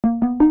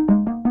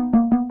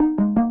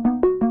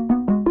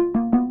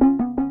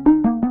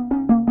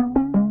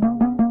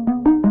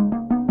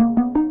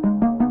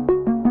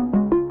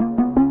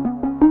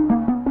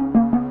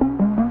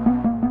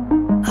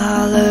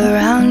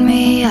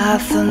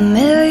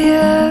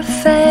Familiar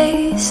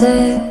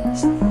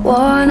faces,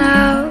 worn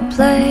out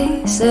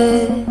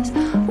places,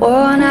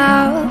 worn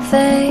out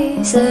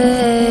faces,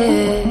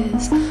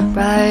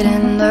 bright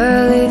and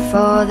early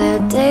for their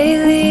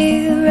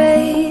daily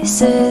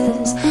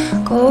races,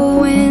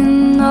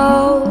 going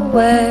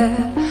nowhere,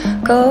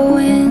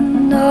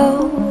 going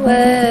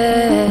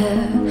nowhere,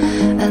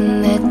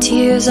 and their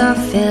tears are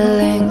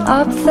filling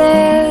up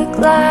their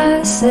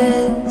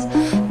glasses.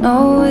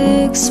 No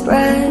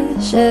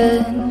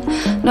expression,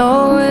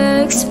 no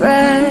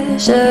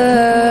expression.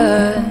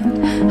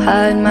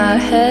 Hide my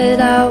head,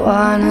 I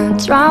wanna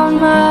drown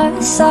my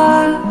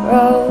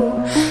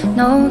sorrow.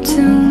 No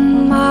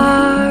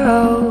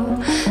tomorrow,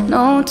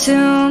 no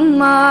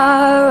tomorrow.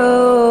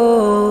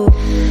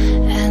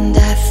 And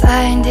I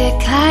find it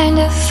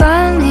kinda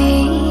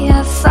funny,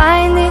 I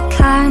find it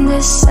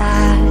kinda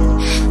sad.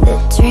 The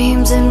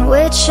dreams in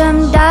which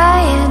I'm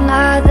dying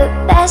are the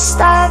best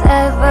I've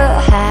ever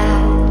had.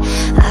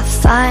 I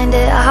find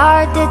it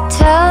hard to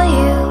tell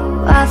you,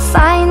 I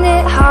find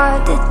it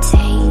hard to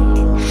take.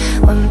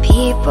 When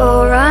people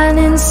run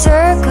in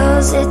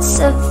circles, it's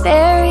a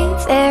very,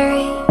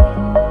 very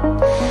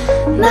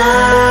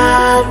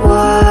mad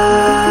world.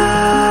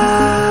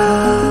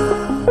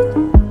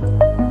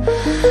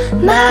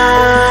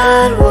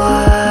 Mad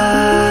world.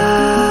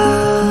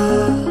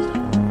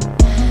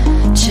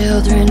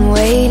 Children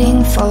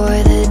waiting for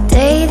the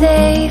day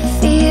they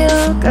feel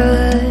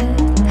good.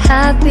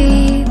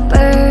 Happy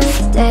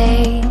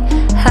birthday,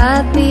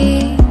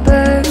 happy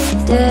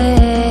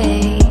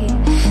birthday.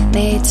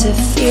 Made to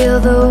feel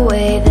the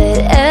way that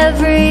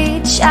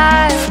every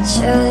child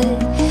should.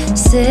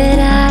 Sit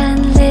and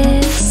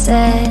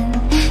listen,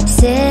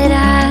 sit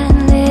and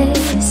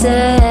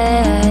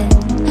listen.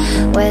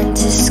 Went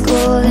to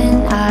school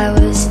and I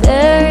was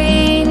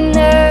very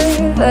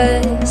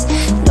nervous.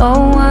 No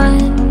one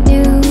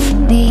knew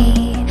me,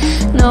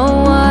 no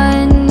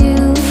one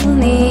knew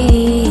me.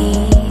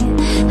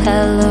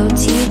 Hello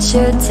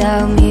teacher,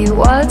 tell me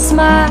what's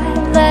my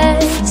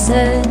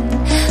lesson.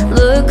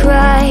 Look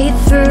right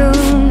through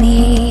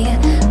me,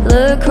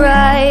 look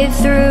right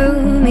through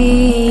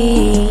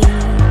me.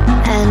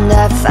 And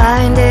I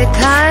find it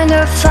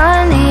kinda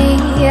funny,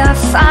 I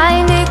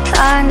find it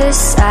kinda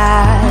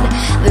sad.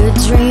 The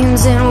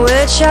dreams in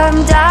which I'm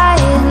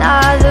dying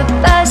are the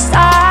best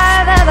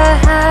I've ever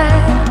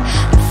had.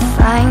 I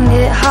find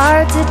it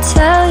hard to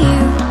tell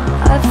you,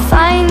 I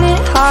find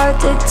it hard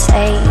to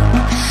take.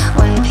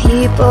 When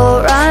people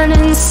run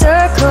in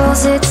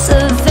circles, it's a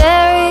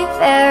very,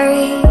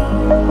 very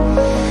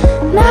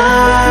nice